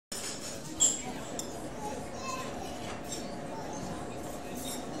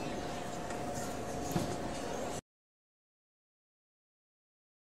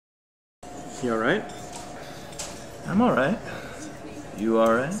You alright? I'm alright. You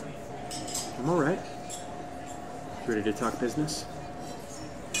alright? I'm alright. You ready to talk business?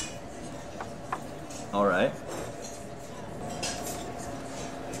 Alright.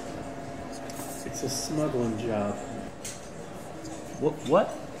 It's a smuggling job.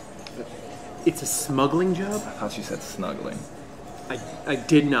 What? It's a smuggling job? I thought you said snuggling. I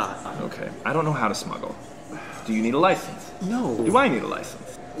did not. Okay, I don't know how to smuggle. Do you need a license? No. Do I need a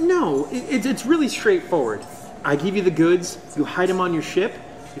license? No, it's really straightforward. I give you the goods, you hide them on your ship,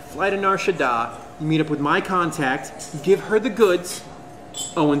 you fly to Nar Shaddaa, you meet up with my contact, you give her the goods,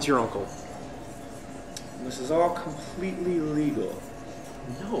 Owen's your uncle. This is all completely legal.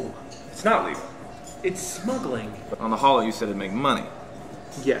 No, It's not legal. it's smuggling. On the holo you said it'd make money.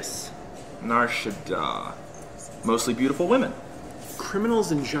 Yes. Nar Shaddaa. Mostly beautiful women.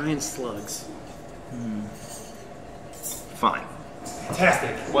 Criminals and giant slugs. Fine.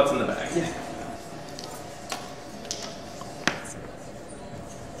 Fantastic. What's in the bag? Yeah.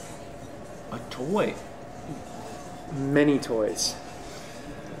 A toy. Many toys.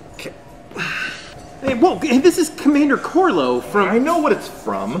 Hey, whoa, this is Commander Corlo from... I know what it's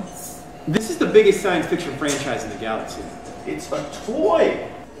from. This is the biggest science fiction franchise in the galaxy. It's a toy.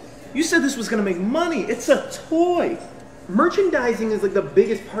 You said this was gonna make money. It's a toy. Merchandising is like the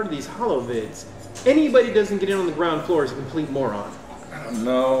biggest part of these holo vids. Anybody who doesn't get in on the ground floor is a complete moron. I don't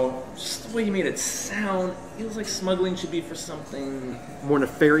know. Just the way you made it sound feels like smuggling should be for something. More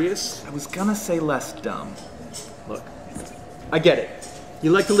nefarious? I was gonna say less dumb. Look, I get it. You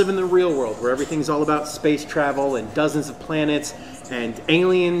like to live in the real world where everything's all about space travel and dozens of planets and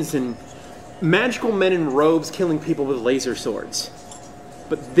aliens and magical men in robes killing people with laser swords.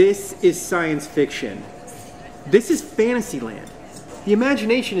 But this is science fiction. This is Fantasyland. The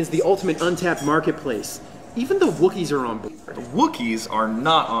imagination is the ultimate untapped marketplace. Even the Wookiees are on board. The Wookiees are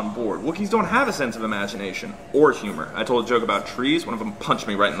not on board. Wookiees don't have a sense of imagination or humor. I told a joke about trees, one of them punched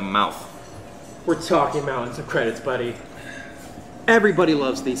me right in the mouth. We're talking mountains of credits, buddy. Everybody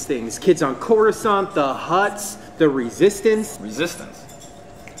loves these things. Kids on Coruscant, the Hutts, the Resistance. Resistance?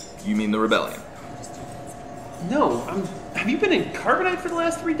 You mean the rebellion? No, have you been in Carbonite for the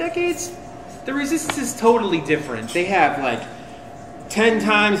last 3 decades? The Resistance is totally different. They have like 10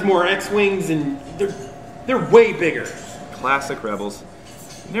 times more X-Wings and they're way bigger. Classic rebels.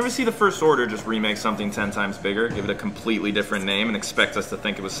 You never see the First Order just remake something 10 times bigger, give it a completely different name, and expect us to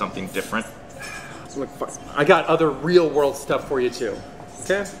think it was something different. Look, I got other real world stuff for you too.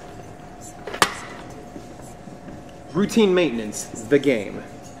 Okay? Routine maintenance, the game.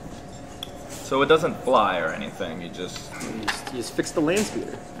 So it doesn't fly or anything, you just fix the land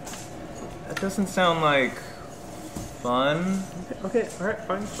speeder. That doesn't sound like fun. Okay, alright,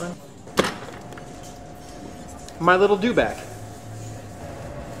 fine. My little do-back.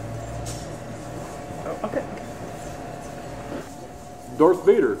 Oh, okay. Darth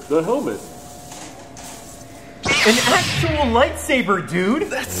Vader, the helmet. An actual lightsaber, dude!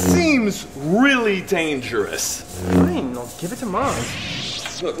 That seems really dangerous. Fine, I'll give it to Mom.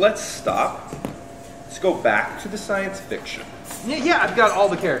 Look, let's stop. Let's go back to the science fiction. Yeah, I've got all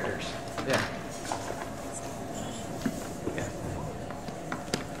the characters. Yeah.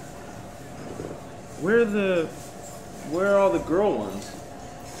 Where are all the girl ones?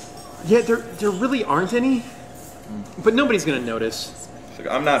 Yeah, there really aren't any. But nobody's gonna notice. Look,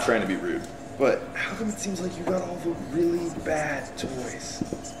 I'm not trying to be rude, but how come it seems like you got all the really bad toys?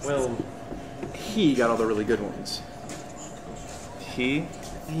 Well, he got all the really good ones. He?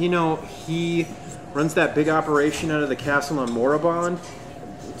 You know, he runs that big operation out of the castle on Morabond.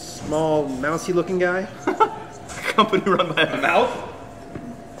 Small, mousy-looking guy. Company run by a mouth?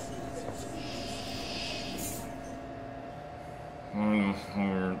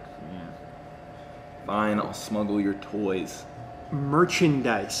 Fine, I'll smuggle your toys.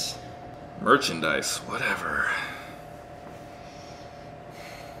 Merchandise. Merchandise, whatever.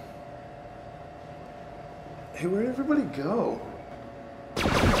 Hey, where'd everybody go?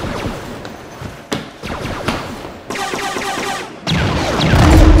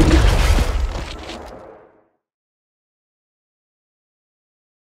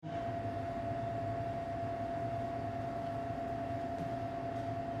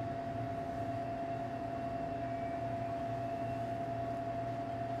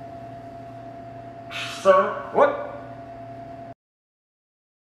 Sir, what